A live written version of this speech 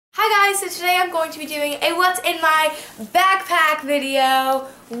Hi guys, so today I'm going to be doing a what's in my backpack video.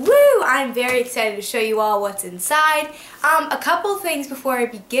 Woo! I'm very excited to show you all what's inside. A couple things before I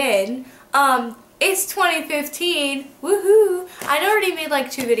begin. It's 2015, woohoo! I already made like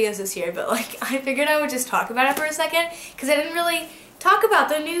 2 videos this year, but like I figured I would just talk about it for a second because I didn't really talk about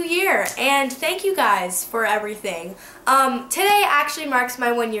the new year, and thank you guys for everything. Today actually marks my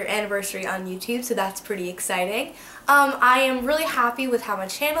 1-year anniversary on YouTube, so that's pretty exciting. I am really happy with how my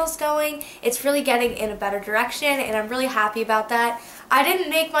channel's going. It's really getting in a better direction, and I'm really happy about that. I didn't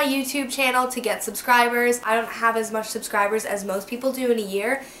make my YouTube channel to get subscribers. I don't have as much subscribers as most people do in a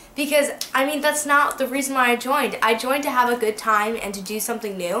year, because, I mean, that's not the reason why I joined. I joined to have a good time and to do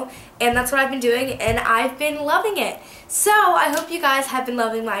something new, and that's what I've been doing, and I've been loving it. So, I hope you guys have been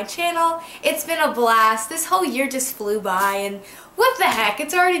loving my channel. It's been a blast. This whole year just flew by, and what the heck,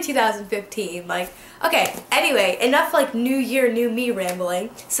 it's already 2015. Like, okay, anyway, enough like new year, new me rambling.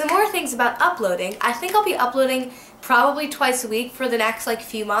 Some more things about uploading. I think I'll be uploading probably twice a week for the next like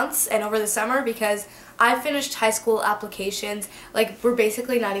few months and over the summer because I finished high school applications. Like, we're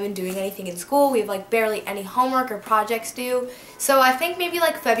basically not even doing anything in school. We have like barely any homework or projects due. So I think maybe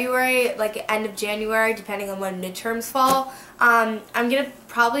like February, like end of January, depending on when midterms fall, I'm gonna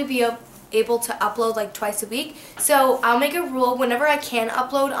probably be able to upload like twice a week. So I'll make a rule whenever I can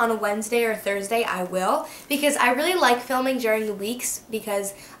upload on a Wednesday or Thursday, I will, because I really like filming during the weeks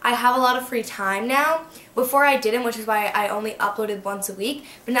because I have a lot of free time now. Before I didn't, which is why I only uploaded once a week,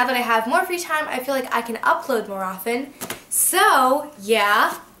 but now that I have more free time, I feel like I can upload more often. So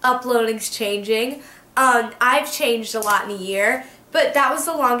yeah, uploading's changing. I've changed a lot in a year, but that was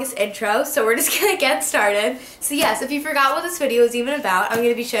the longest intro, so we're just gonna get started. So yes, if you forgot what this video is even about, I'm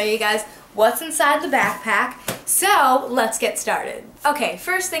gonna be showing you guys what's inside the backpack. So let's get started. Okay,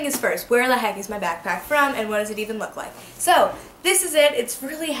 first thing is first, where the heck is my backpack from and what does it even look like? So this is it. It's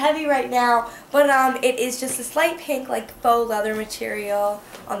really heavy right now, but it is just this light pink like faux leather material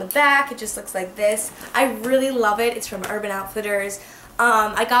on the back. It just looks like this. I really love it. It's from Urban Outfitters.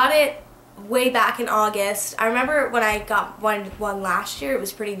 I got it way back in August. I remember when I got one last year, it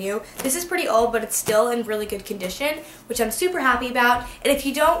was pretty new. This is pretty old, but it's still in really good condition, which I'm super happy about. And if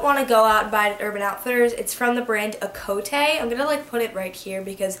you don't want to go out and buy it at Urban Outfitters, it's from the brand Okote. I'm gonna like put it right here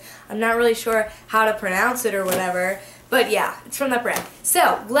because I'm not really sure how to pronounce it or whatever. But yeah, it's from that brand.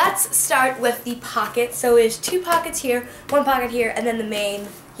 So let's start with the pocket. So there's 2 pockets here, 1 pocket here, and then the main,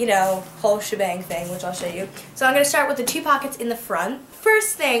 you know, whole shebang thing, which I'll show you. So I'm going to start with the 2 pockets in the front.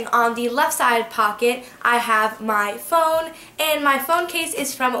 First thing, on the left side pocket, I have my phone, and my phone case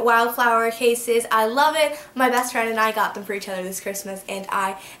is from Wildflower Cases. I love it. My best friend and I got them for each other this Christmas, and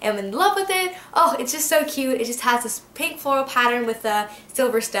I am in love with it. Oh, it's just so cute. It just has this pink floral pattern with the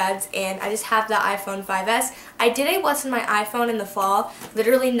silver studs, and I just have the iPhone 5S. I did a what's in my iPhone in the fall.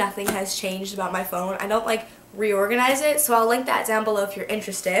 Literally nothing has changed about my phone. I don't like reorganize it, so I'll link that down below if you're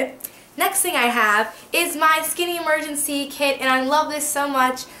interested. Next thing I have is my Skinny Emergency Kit, and I love this so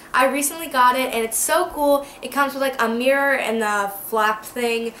much. I recently got it, and it's so cool. It comes with like a mirror and the flap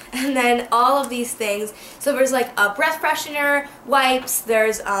thing, and then all of these things. So there's like a breath freshener, wipes,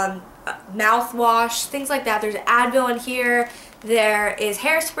 there's mouthwash, things like that. There's Advil in here. There is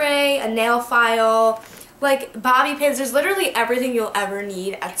hairspray, a nail file, like bobby pins. There's literally everything you'll ever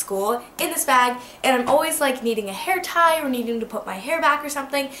need at school in this bag, and I'm always like needing a hair tie or needing to put my hair back or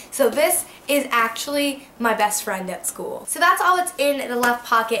something, so this is actually my best friend at school. So that's all that's in the left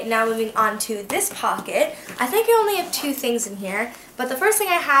pocket. Now moving on to this pocket. I think I only have 2 things in here, but the first thing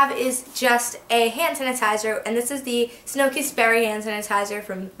I have is just a hand sanitizer, and this is the Snow-Kissed Berry hand sanitizer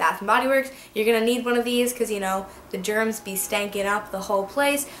from Bath & Body Works. You're gonna need one of these because, you know, the germs be stanking up the whole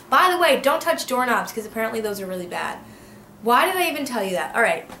place. By the way, don't touch doorknobs because apparently those are really bad. Why did I even tell you that?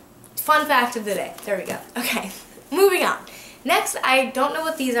 Alright, fun fact of the day. There we go. Okay, moving on. Next, I don't know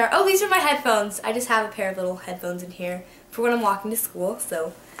what these are. Oh, these are my headphones. I just have a pair of little headphones in here for when I'm walking to school,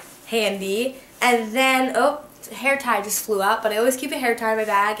 so handy. And then, oh, hair tie just flew up, but I always keep a hair tie in my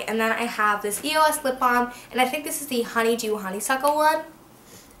bag. And then I have this EOS lip balm, and I think this is the Honeydew Honeysuckle one.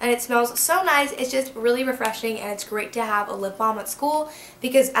 And it smells so nice. It's just really refreshing, and it's great to have a lip balm at school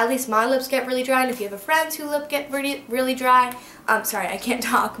because at least my lips get really dry, and if you have a friend whose lip get really dry, sorry, I can't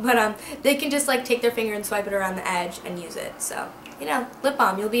talk, but they can just like take their finger and swipe it around the edge and use it. So, you know, lip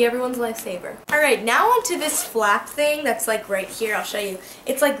balm, you'll be everyone's lifesaver. Alright, now onto this flap thing that's like right here. I'll show you.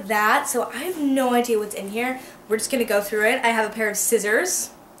 It's like that, so I have no idea what's in here. We're just gonna go through it. I have a pair of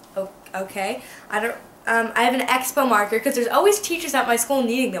scissors. Oh, okay. I have an expo marker because there's always teachers at my school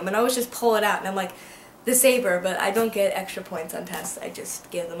needing them, and I always just pull it out and I'm like, the saber, but I don't get extra points on tests. I just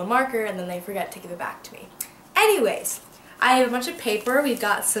give them a marker and then they forget to give it back to me. Anyways, I have a bunch of paper. We've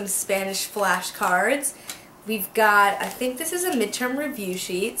got some Spanish flashcards. We've got, I think this is a midterm review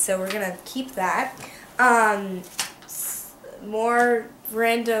sheet, so we're going to keep that. More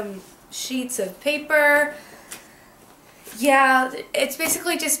random sheets of paper. Yeah, it's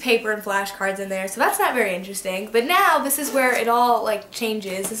basically just paper and flashcards in there, so that's not very interesting. But now, this is where it all, like,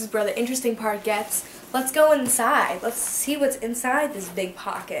 changes. This is where the interesting part gets. Let's go inside. Let's see what's inside this big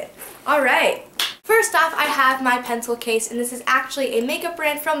pocket. Alright. First off, I have my pencil case, and this is actually a makeup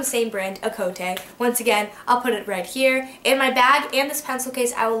brand from the same brand, Acote. Once again, I'll put it right here. In my bag and this pencil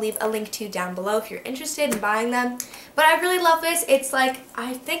case, I will leave a link to down below if you're interested in buying them. But I really love this. It's like,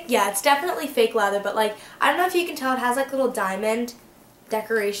 I think, yeah, it's definitely fake leather, but like, I don't know if you can tell, it has like little diamond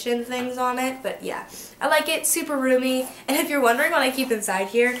decoration things on it, but yeah, I like it. Super roomy. And if you're wondering what I keep inside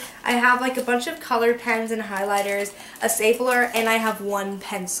here, I have like a bunch of colored pens and highlighters, a stapler, and I have one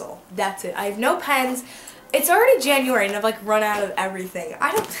pencil. That's it. I have no pens. It's already January and I've like run out of everything.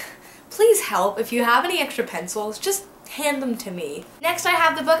 Please help. If you have any extra pencils, just hand them to me. Next, I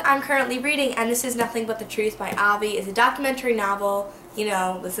have the book I'm currently reading, and this is Nothing But the Truth by Avi. It's a documentary novel. You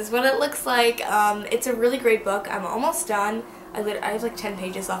know, this is what it looks like. It's a really great book. I'm almost done. I have like 10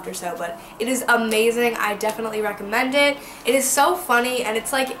 pages left or so, but it is amazing. I definitely recommend it. It is so funny, and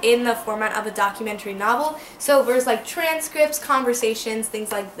it's like in the format of a documentary novel, so there's like transcripts, conversations,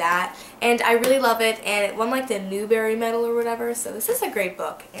 things like that, and I really love it, and it won like the Newbery Medal or whatever, so this is a great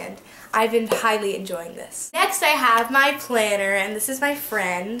book, and I've been highly enjoying this. Next, I have my planner, and this is my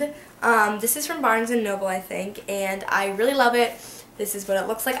friend. This is from Barnes & Noble, I think, and I really love it. This is what it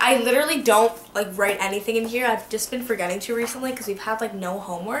looks like. I literally don't like write anything in here. I've just been forgetting to recently because we've had like no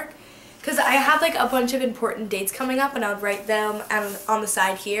homework. Because I had like a bunch of important dates coming up and I would write them on the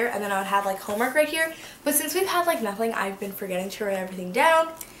side here, and then I would have like homework right here. But since we've had like nothing, I've been forgetting to write everything down.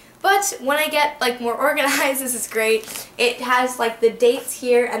 But when I get like more organized, this is great. It has like the dates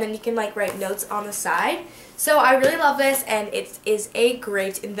here, and then you can like write notes on the side. So I really love this, and it is a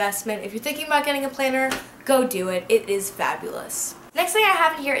great investment. If you're thinking about getting a planner, go do it. It is fabulous. Next thing I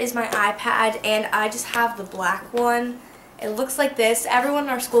have in here is my iPad, and I just have the black one. It looks like this. Everyone in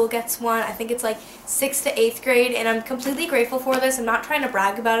our school gets one. I think it's like 6th to 8th grade, and I'm completely grateful for this. I'm not trying to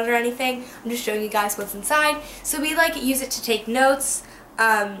brag about it or anything. I'm just showing you guys what's inside. So we like use it to take notes.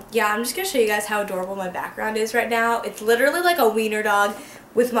 Yeah, I'm just going to show you guys how adorable my background is right now. It's literally like a wiener dog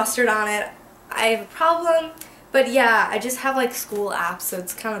with mustard on it. I have a problem, but yeah, I just have like school apps, so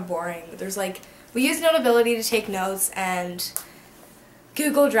it's kind of boring. There's like, we use Notability to take notes, and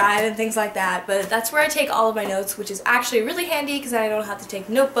Google Drive and things like that, but that's where I take all of my notes, which is actually really handy because I don't have to take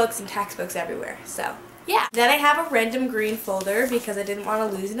notebooks and textbooks everywhere. So yeah. Then I have a random green folder because I didn't want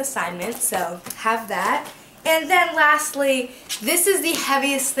to lose an assignment, so have that. And then lastly, this is the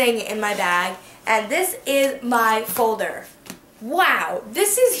heaviest thing in my bag, and this is my folder. Wow,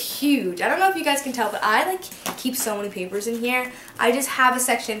 this is huge. I don't know if you guys can tell, but I like keep so many papers in here. I just have a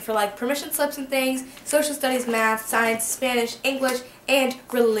section for like permission slips and things, social studies, math, science, Spanish, English, and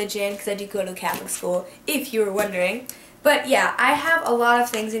religion, because I do go to Catholic school, if you were wondering. But yeah, I have a lot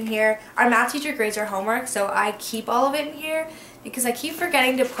of things in here. Our math teacher grades our homework, so I keep all of it in here because I keep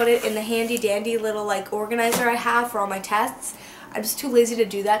forgetting to put it in the handy dandy little like organizer I have for all my tests. I'm just too lazy to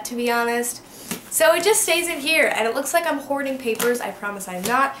do that, to be honest. So it just stays in here, and it looks like I'm hoarding papers. I promise I'm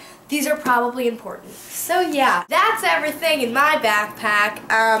not. These are probably important. So yeah, that's everything in my backpack.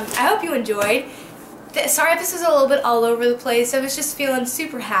 I hope you enjoyed. Sorry if this was a little bit all over the place. I was just feeling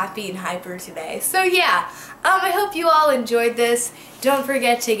super happy and hyper today. So yeah, I hope you all enjoyed this. Don't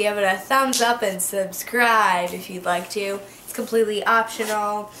forget to give it a thumbs up and subscribe if you'd like to. It's completely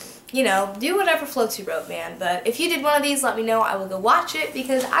optional. You know, do whatever floats your boat, man. But if you did one of these, let me know. I will go watch it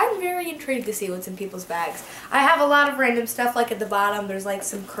because I'm very intrigued to see what's in people's bags. I have a lot of random stuff, like at the bottom, there's like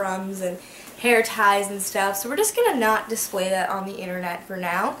some crumbs and hair ties and stuff. So we're just going to not display that on the internet for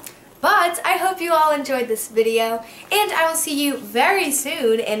now. But I hope you all enjoyed this video, and I will see you very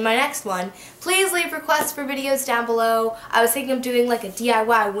soon in my next one. Please leave requests for videos down below. I was thinking of doing like a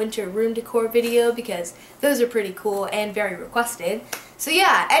DIY winter room decor video because those are pretty cool and very requested. So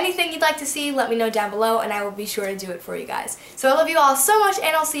yeah, anything you'd like to see, let me know down below, and I will be sure to do it for you guys. So I love you all so much,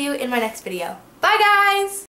 and I'll see you in my next video. Bye guys!